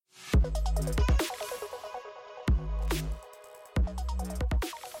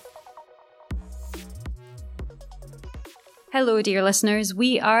Hello, dear listeners.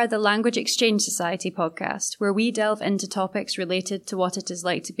 We are the Language Exchange Society podcast, where we delve into topics related to what it is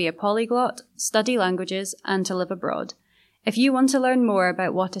like to be a polyglot, study languages, and to live abroad. If you want to learn more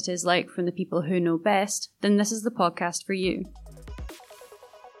about what it is like from the people who know best, then this is the podcast for you.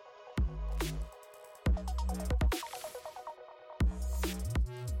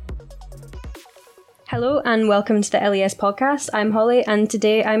 Hello and welcome to the LES podcast. I'm Holly and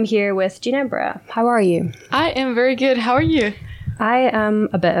today I'm here with Ginebra. How are you? I am very good. How are you? I am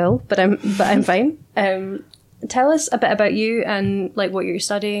a bit ill, but I'm fine. Tell us a bit about you and like what you're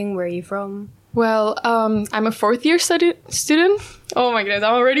studying. Where are you from? Well, I'm a fourth year student. Oh my goodness,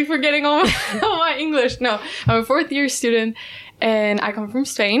 I'm already forgetting all my English. No, I'm a fourth year student and I come from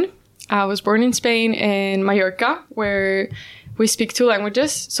Spain. I was born in Spain in Mallorca, where we speak two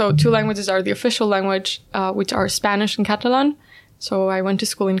languages. So two languages are the official language, which are Spanish and Catalan. So I went to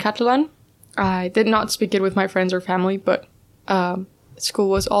school in Catalan. I did not speak it with my friends or family, but school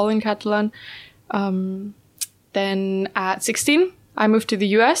was all in Catalan. Then at 16, I moved to the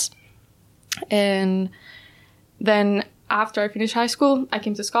US. And then after I finished high school, I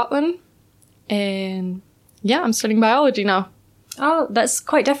came to Scotland. And yeah, I'm studying biology now. Oh, that's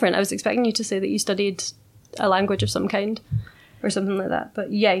quite different. I was expecting you to say that you studied a language of some kind. Or something like that.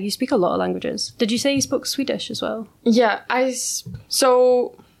 But yeah, you speak a lot of languages. Did you say you spoke Swedish as well? Yeah,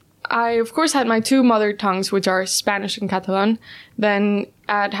 so I of course had my two mother tongues, which are Spanish and Catalan. Then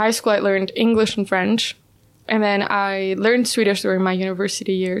at high school I learned English and French. And then I learned Swedish during my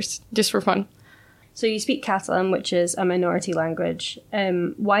university years, just for fun. So you speak Catalan, which is a minority language.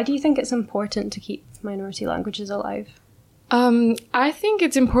 Why do you think it's important to keep minority languages alive? I think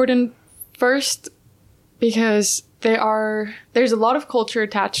it's important first because there's a lot of culture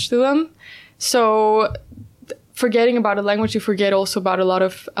attached to them. So forgetting about a language, you forget also about a lot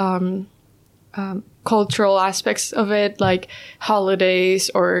of cultural aspects of it, like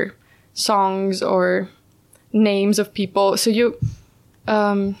holidays or songs or names of people. So you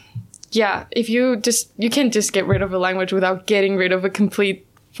can't just get rid of a language without getting rid of a complete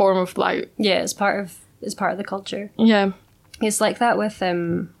form of life. Yeah, it's part of the culture. Yeah. It's like that with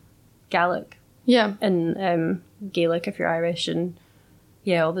Gaelic. Yeah. And Gaelic if you're Irish, and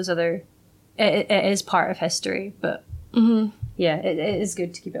yeah, all those other... It is part of history, but yeah, it is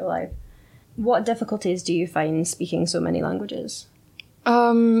good to keep it alive. What difficulties do you find speaking so many languages?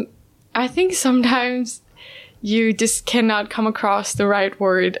 I think sometimes you just cannot come across the right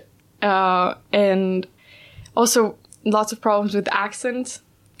word, and also lots of problems with accents.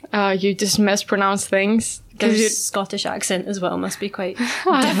 You just mispronounce things. There's Scottish accent as well must be quite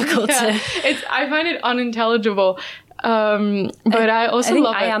difficult to... I find it unintelligible. But I also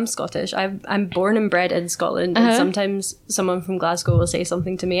love it. I am Scottish. I'm born and bred in Scotland, and sometimes someone from Glasgow will say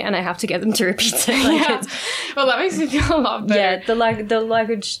something to me and I have to get them to repeat it. Well, that makes me feel a lot better. Yeah,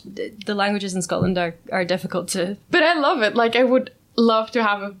 the languages in Scotland are difficult to... But I love it. Like, I would love to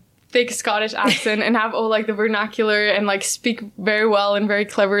have a thick Scottish accent and have all like the vernacular and like speak very well and very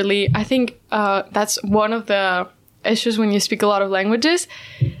cleverly. I think that's one of the issues when you speak a lot of languages.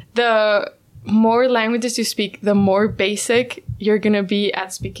 The more languages you speak, the more basic you're gonna be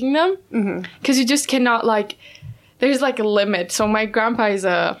at speaking them. Because you just cannot there's like a limit. So my grandpa he's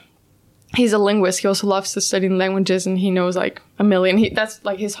a linguist. He also loves to study languages and he knows like a million. That's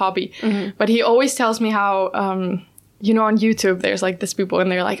like his hobby. But he always tells me how on YouTube, there's like these people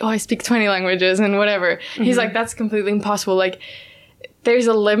and they're like, oh, I speak 20 languages and whatever. He's like, that's completely impossible. Like, there's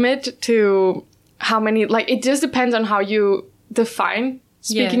a limit to how many, like, it just depends on how you define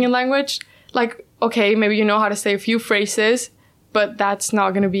speaking a language. Like, okay, maybe you know how to say a few phrases, but that's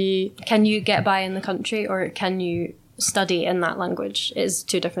not going to be... Can you get by in the country or can you study in that language? It's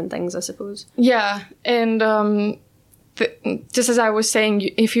two different things, I suppose. Yeah, and just as I was saying,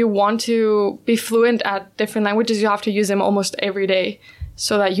 if you want to be fluent at different languages, you have to use them almost every day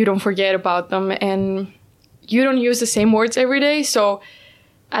so that you don't forget about them. And you don't use the same words every day. So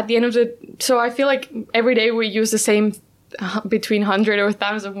at the end of so I feel like every day we use the same between 100 or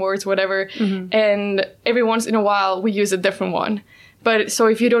 1,000 words, whatever. And every once in a while we use a different one. But so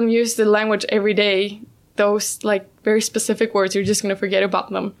if you don't use the language every day, those like very specific words, you're just going to forget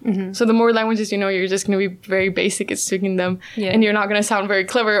about them. So the more languages you know, you're just going to be very basic at speaking them. And you're not going to sound very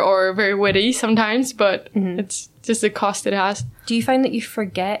clever or very witty sometimes, but it's just the cost it has. Do you find that you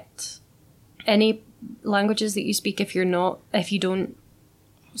forget any languages that you speak if you don't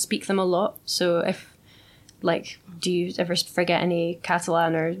speak them a lot? So do you ever forget any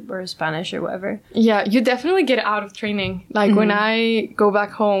Catalan or Spanish or whatever? Yeah, you definitely get out of training. Like when I go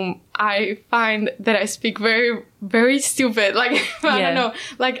back home, I find that I speak very, very stupid. Like, I don't know.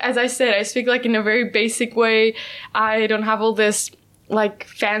 Like, as I said, I speak like in a very basic way. I don't have all this like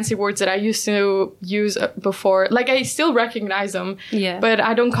fancy words that I used to use before. Like, I still recognize them, but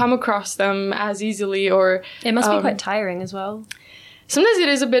I don't come across them as easily. Or it must be quite tiring as well. Sometimes it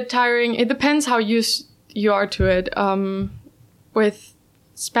is a bit tiring. It depends how used you are to it. With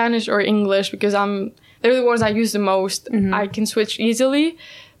Spanish or English, because they're the ones I use the most. I can switch easily.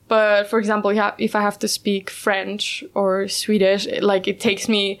 But for example, if I have to speak French or Swedish, it takes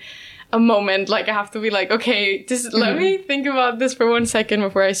me a moment. Like, I have to be like, okay, just let me think about this for 1 second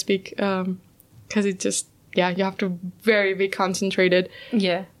before I speak. Because it just, you have to very be concentrated.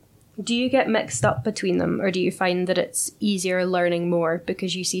 Yeah. Do you get mixed up between them, or do you find that it's easier learning more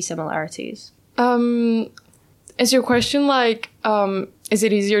because you see similarities? Is your question like, is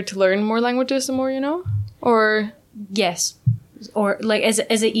it easier to learn more languages the more you know? Or yes. Or like, is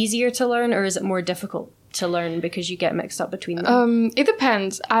it easier to learn, or is it more difficult to learn because you get mixed up between them? It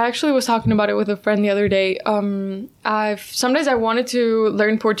depends. I actually was talking about it with a friend the other day. Sometimes I wanted to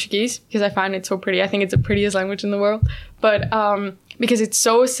learn Portuguese because I find it so pretty. I think it's the prettiest language in the world. But because it's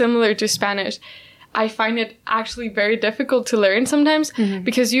so similar to Spanish, I find it actually very difficult to learn sometimes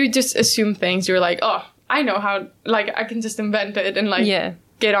because you just assume things. You're like, oh, I know how, like, I can just invent it and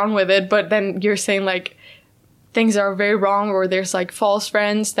get on with it. But then you're saying like things are very wrong, or there's like false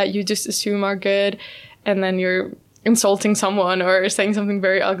friends that you just assume are good. And then you're insulting someone or saying something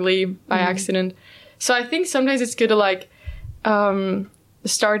very ugly by accident. So I think sometimes it's good to like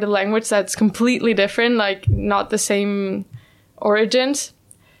start a language that's completely different, like not the same origins.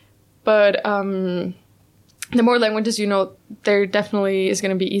 But the more languages you know, there definitely is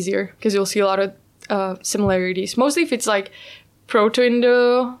going to be easier because you'll see a lot of similarities. Mostly if it's like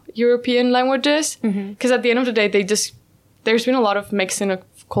Proto-Indo-European languages. Because at the end of the day, there's been a lot of mixing of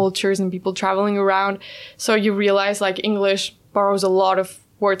cultures and people traveling around. So you realize like English borrows a lot of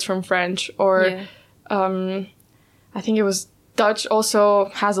words from French, or I think it was Dutch also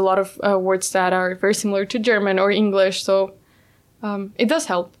has a lot of words that are very similar to German or English. So it does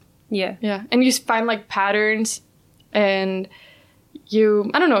help. Yeah. And you find like patterns, and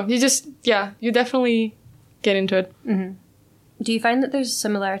I don't know, you definitely get into it. Do you find that there's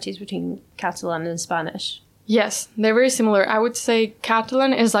similarities between Catalan and Spanish? Yes, they're very similar. I would say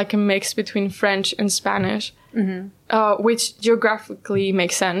Catalan is like a mix between French and Spanish, which geographically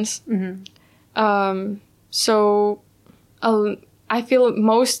makes sense. So I feel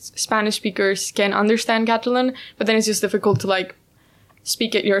most Spanish speakers can understand Catalan, but then it's just difficult to like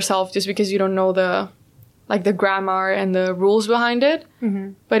speak it yourself just because you don't know the grammar and the rules behind it.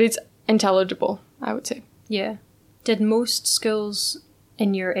 But it's intelligible, I would say. Yeah. Did most schools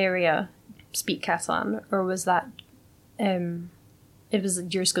in your area speak Catalan, or was that it was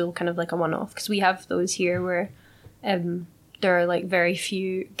your school kind of like a one-off? Because we have those here where there are like very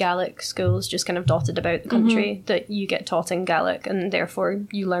few Gaelic schools just kind of dotted about the country that you get taught in Gaelic, and therefore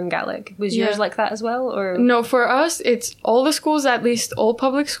you learn Gaelic. Was yours like that as well, or no? For us, it's all the schools, at least all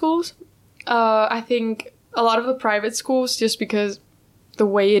public schools. I think a lot of the private schools, just because the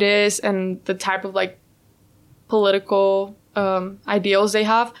way it is and the type of like political ideals they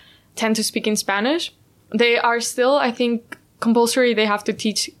have, tend to speak in Spanish. They are still, I think, compulsory. They have to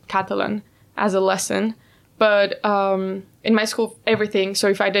teach Catalan as a lesson. But in my school, everything. So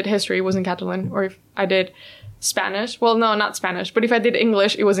if I did history, it was in Catalan. Or if I did Spanish. Well, no, not Spanish. But if I did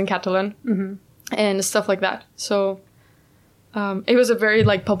English, it was in Catalan. And stuff like that. So it was a very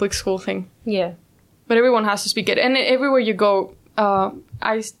like public school thing. Yeah. But everyone has to speak it. And everywhere you go,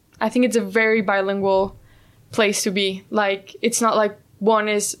 I think it's a very bilingual place to be. Like, it's not like one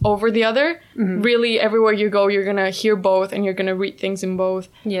is over the other. Really, everywhere you go, you're gonna hear both, and you're gonna read things in both.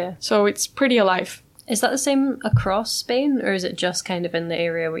 Yeah. So it's pretty alive. Is that the same across Spain, or is it just kind of in the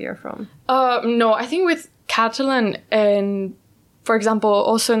area where you're from? No, I think with Catalan and, for example,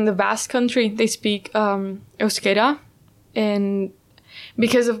 also in the Basque country, they speak Euskera. And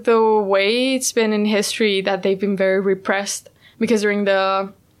because of the way it's been in history, that they've been very repressed. Because during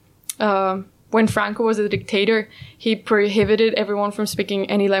the when Franco was a dictator, he prohibited everyone from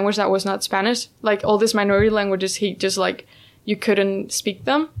speaking any language that was not Spanish. Like, all these minority languages, he just, like, you couldn't speak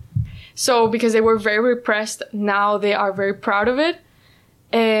them. So, because they were very repressed, now they are very proud of it.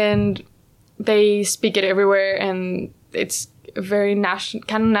 And they speak it everywhere, and it's a very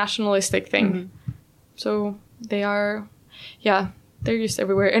kind of nationalistic thing. So, they are, they're used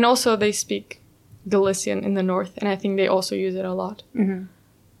everywhere. And also, they speak Galician in the north, and I think they also use it a lot.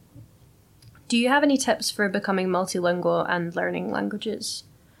 Do you have any tips for becoming multilingual and learning languages?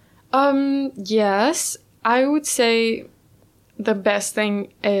 Yes. I would say the best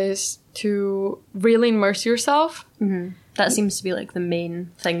thing is to really immerse yourself. Mm-hmm. That seems to be like the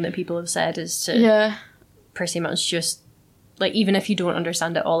main thing that people have said, is to pretty much just, like, even if you don't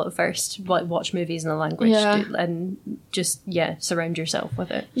understand it all at first, like, watch movies in the language and just, surround yourself with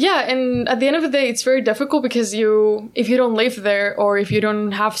it. Yeah, and at the end of the day, it's very difficult because if you don't live there, or if you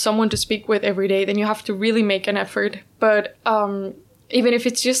don't have someone to speak with every day, then you have to really make an effort. But even if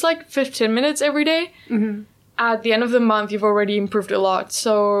it's just like 15 minutes every day, at the end of the month, you've already improved a lot.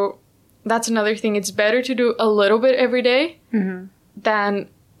 So that's another thing. It's better to do a little bit every day than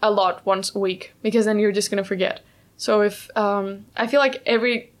a lot once a week, because then you're just going to forget. So if I feel like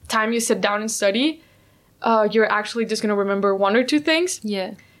every time you sit down and study, you're actually just going to remember one or two things.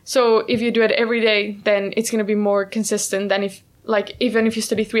 Yeah. So if you do it every day, then it's going to be more consistent than if, like, even if you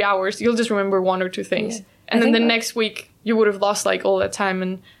study 3 hours, you'll just remember one or two things. Yeah. And then the next week, you would have lost, like, all that time.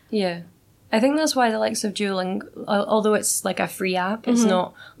 And yeah. I think that's why the likes of Duolingo, although it's like a free app, it's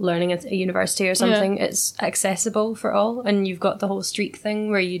not learning at a university or something, it's accessible for all. And you've got the whole streak thing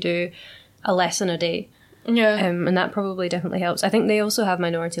where you do a lesson a day. Yeah. And that probably definitely helps. I think they also have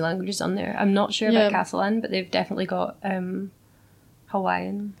minority languages on there. I'm not sure about Catalan, but they've definitely got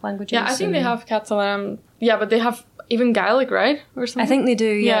Hawaiian languages. Yeah, I think they have Catalan. Yeah, but they have even Gaelic, right? Or something? I think they do,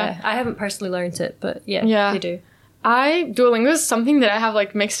 yeah. I haven't personally learned it, but they do. Duolingo is something that I have,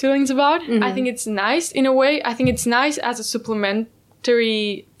 like, mixed feelings about. I think it's nice in a way. I think it's nice as a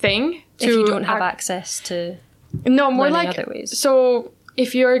supplementary thing. If you don't have access to more like other ways. So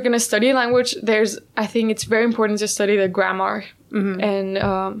if you're going to study a language, I think it's very important to study the grammar and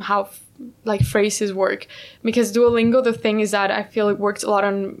how like phrases work. Because Duolingo, the thing is that I feel it works a lot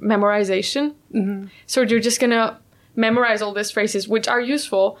on memorization. So you're just going to memorize all these phrases, which are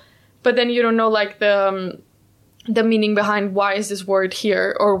useful, but then you don't know, like, the meaning behind why is this word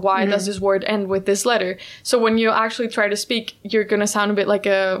here, or why does this word end with this letter. So when you actually try to speak, you're gonna sound a bit like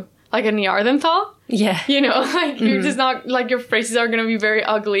a Neanderthal. Yeah. You know, like, you're just not, like, your phrases are gonna be very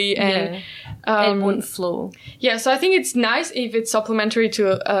ugly, and it won't flow. Yeah, so I think it's nice if it's supplementary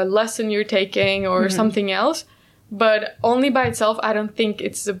to a lesson you're taking or something else, but only by itself, I don't think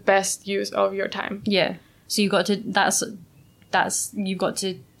it's the best use of your time. Yeah. So you've got to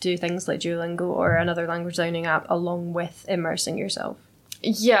do things like Duolingo or another language learning app along with immersing yourself.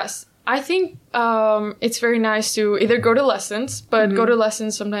 Yes. I think it's very nice to either go to lessons, but go to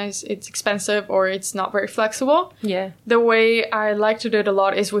lessons, sometimes it's expensive or it's not very flexible. Yeah. The way I like to do it a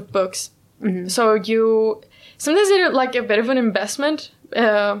lot is with books. So sometimes it's like a bit of an investment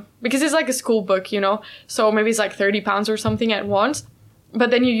because it's like a school book, you know? So maybe it's like £30 or something at once,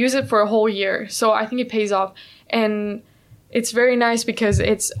 but then you use it for a whole year. So I think it pays off. And it's very nice because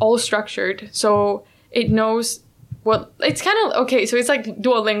it's all structured. So it knows it's kind of, okay, so it's like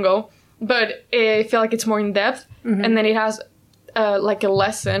Duolingo, but I feel like it's more in depth. And then it has like a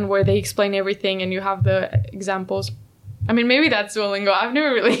lesson where they explain everything and you have the examples. I mean, maybe that's Duolingo. I've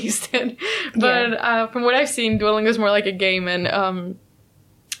never really used it. But from what I've seen, Duolingo is more like a game. And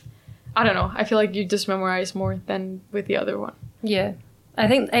I don't know. I feel like you just memorize more than with the other one. Yeah. I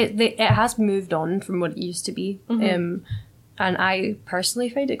think it has moved on from what it used to be. And I personally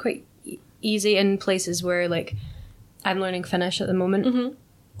find it quite easy in places where, like, I'm learning Finnish at the moment.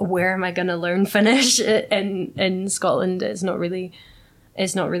 Where am I going to learn Finnish? In Scotland, it's not really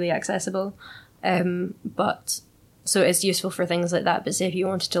accessible. But so it's useful for things like that. But say if you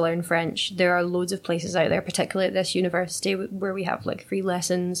wanted to learn French, there are loads of places out there, particularly at this university, where we have, like, free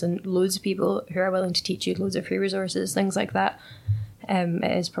lessons and loads of people who are willing to teach you, loads of free resources, things like that.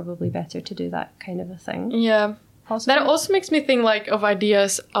 It is probably better to do that kind of a thing. Yeah. Possibly. That also makes me think, like, of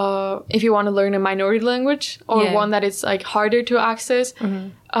ideas if you want to learn a minority language or one that is, like, harder to access.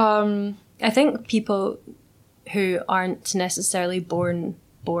 I think people who aren't necessarily born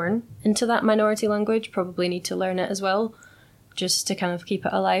into that minority language probably need to learn it as well, just to kind of keep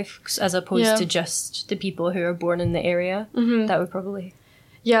it alive, as opposed to just the people who are born in the area. That would probably...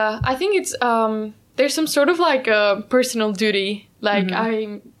 Yeah, I think it's... there's some sort of, like, a personal duty. Like,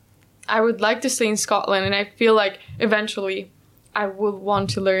 I would like to stay in Scotland, and I feel like eventually I would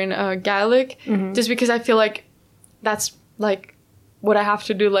want to learn Gaelic, just because I feel like that's, like, what I have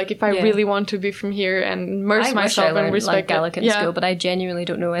to do. Like, if I really want to be from here and immerse myself and respect, like, Gaelic in school, but I genuinely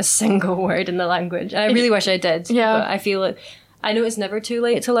don't know a single word in the language. I really wish I did. Yeah. But I feel like, I know it's never too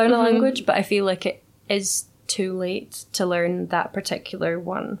late to learn a language, but I feel like it is too late to learn that particular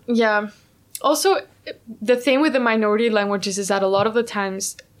one. Yeah. Also, the thing with the minority languages is that a lot of the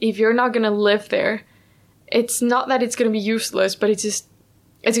times, if you're not going to live there, it's not that it's going to be useless, but it's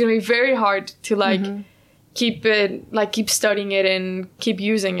going to be very hard to, like, keep studying it and keep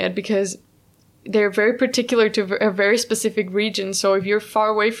using it, because they're very particular to a very specific region. So if you're far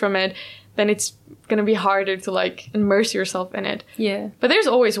away from it, then it's going to be harder to like immerse yourself in it. Yeah. But there's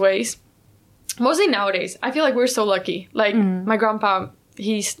always ways. Mostly nowadays. I feel like we're so lucky. Like my grandpa,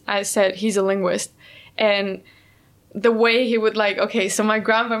 he's a linguist. And the way he would like, okay, so my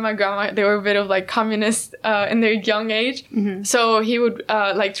grandpa and my grandma, they were a bit of like communists in their young age. So he would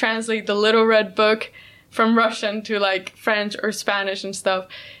like translate the Little Red Book from Russian to like French or Spanish and stuff.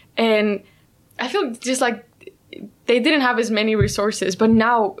 And I feel just like they didn't have as many resources, but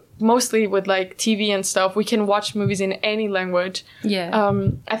now mostly with like TV and stuff, we can watch movies in any language. Yeah.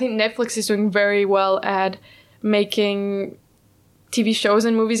 I think Netflix is doing very well at making TV shows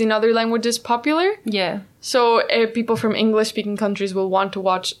and movies in other languages popular. Yeah. So people from English-speaking countries will want to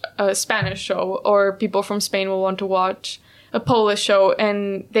watch a Spanish show, or people from Spain will want to watch a Polish show,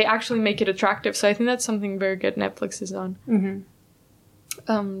 and they actually make it attractive. So I think that's something very good Netflix has done.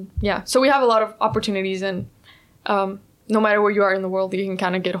 Yeah. So we have a lot of opportunities, and no matter where you are in the world, you can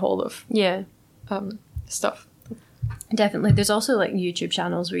kind of get hold of stuff. Definitely. There's also like YouTube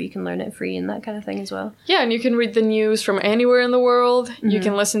channels where you can learn it free and that kind of thing as well. Yeah, and you can read the news from anywhere in the world. You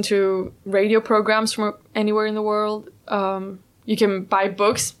can listen to radio programs from anywhere in the world. You can buy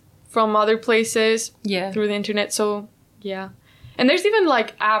books from other places through the internet. So, yeah. And there's even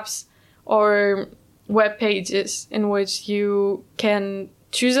like apps or web pages in which you can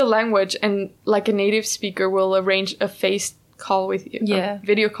choose a language and like a native speaker will arrange a face call with you, a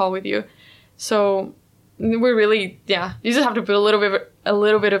video call with you. So we're really, you just have to put a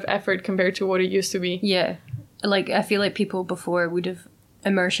little bit of effort compared to what it used to be. Yeah. Like, I feel like people before would have,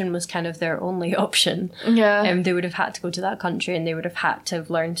 immersion was kind of their only option. Yeah. And they would have had to go to that country and they would have had to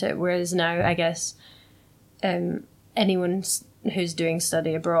have learned it. Whereas now, I guess, anyone who's doing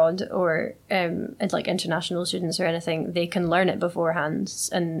study abroad or like international students or anything, they can learn it beforehand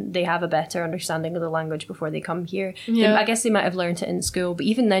and they have a better understanding of the language before they come here. Yeah. I guess they might have learned it in school, but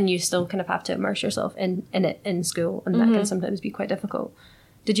even then you still kind of have to immerse yourself in it in school, and that can sometimes be quite difficult.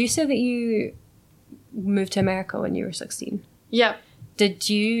 Did you say that you moved to America when you were 16? Yeah. Did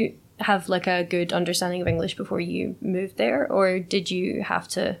you have like a good understanding of English before you moved there, or did you have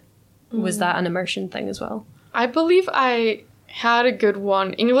to, was that an immersion thing as well? I believe I had a good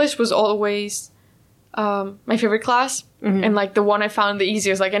one. English was always my favorite class, and like the one I found the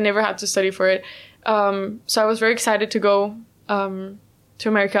easiest. Like I never had to study for it. So I was very excited to go to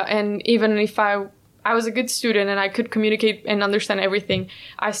America. And even if I was a good student and I could communicate and understand everything,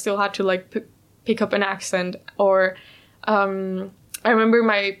 I still had to like pick up an accent. Or I remember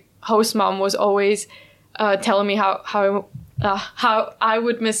my host mom was always telling me how I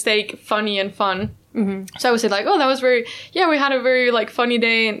would mistake funny and fun. So I would say like, oh, that was we had a very like funny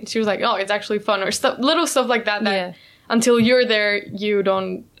day, and she was like, oh, it's actually fun, or little stuff like that until you're there you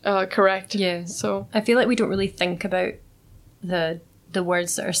don't correct. So I feel like we don't really think about the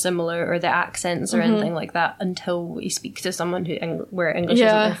words that are similar or the accents or anything like that until we speak to someone where English isn't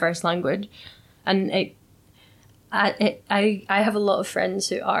their first language. And I have a lot of friends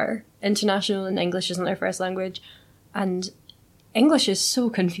who are international and English isn't their first language, and English is so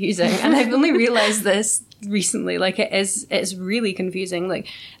confusing, and I've only realised this recently. Like it's really confusing. Like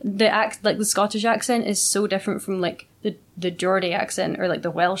the Scottish accent is so different from like the Geordie accent or like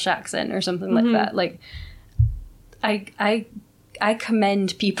the Welsh accent or something like that. Like I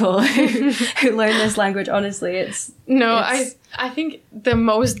commend people who learn this language. Honestly, I think the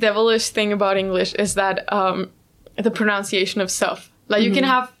most devilish thing about English is that the pronunciation of stuff. Like you can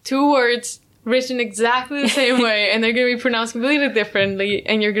have two words written exactly the same way, and they're going to be pronounced completely differently,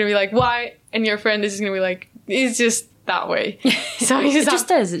 and you're going to be like, why? And your friend is going to be like, it's just that way. So it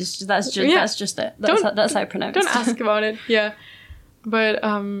just is. That's just it. That's how I pronounce it. Don't ask about it. Yeah. But,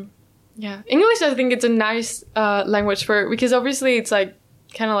 English, I think it's a nice language because obviously it's like,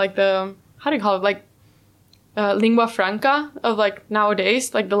 kind of like how do you call it? Like, lingua franca of like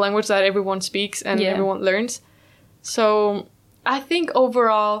nowadays, like the language that everyone speaks and everyone learns. So I think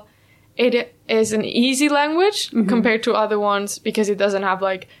overall, it is an easy language compared to other ones because it doesn't have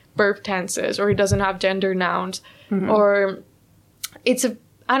like verb tenses, or it doesn't have gender nouns, or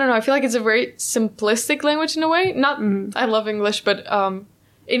I don't know, I feel like it's a very simplistic language in a way. I love English, but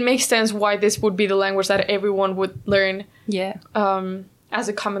it makes sense why this would be the language that everyone would learn as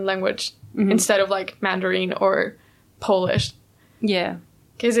a common language instead of like Mandarin or Polish. Yeah.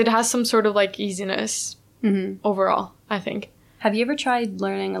 Because it has some sort of like easiness overall, I think. Have you ever tried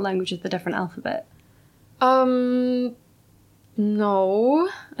learning a language with a different alphabet? No.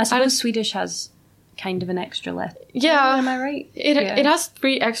 I suppose Swedish has kind of an extra letter. Yeah. Am I right? It has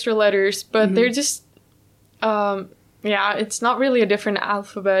 3 extra letters, but they're just, it's not really a different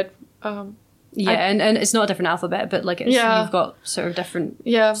alphabet. Yeah, and it's not a different alphabet, but like you've got sort of different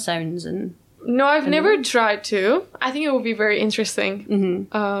sounds and... No, I've never tried to. I think it would be very interesting.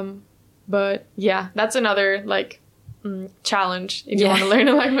 But yeah, that's another like challenge if you want to learn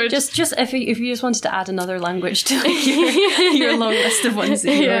a language. Just if you just wanted to add another language to like, your long list of ones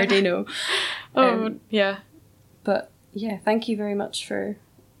that you already know. But yeah, thank you very much for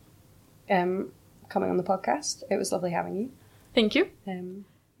coming on the podcast. It was lovely having you. Thank you.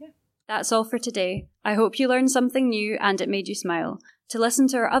 That's all for today. I hope you learned something new and it made you smile. To listen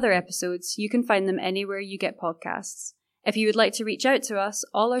to our other episodes, you can find them anywhere you get podcasts. If you would like to reach out to us,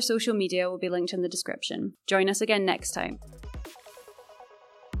 all our social media will be linked in the description. Join us again next time.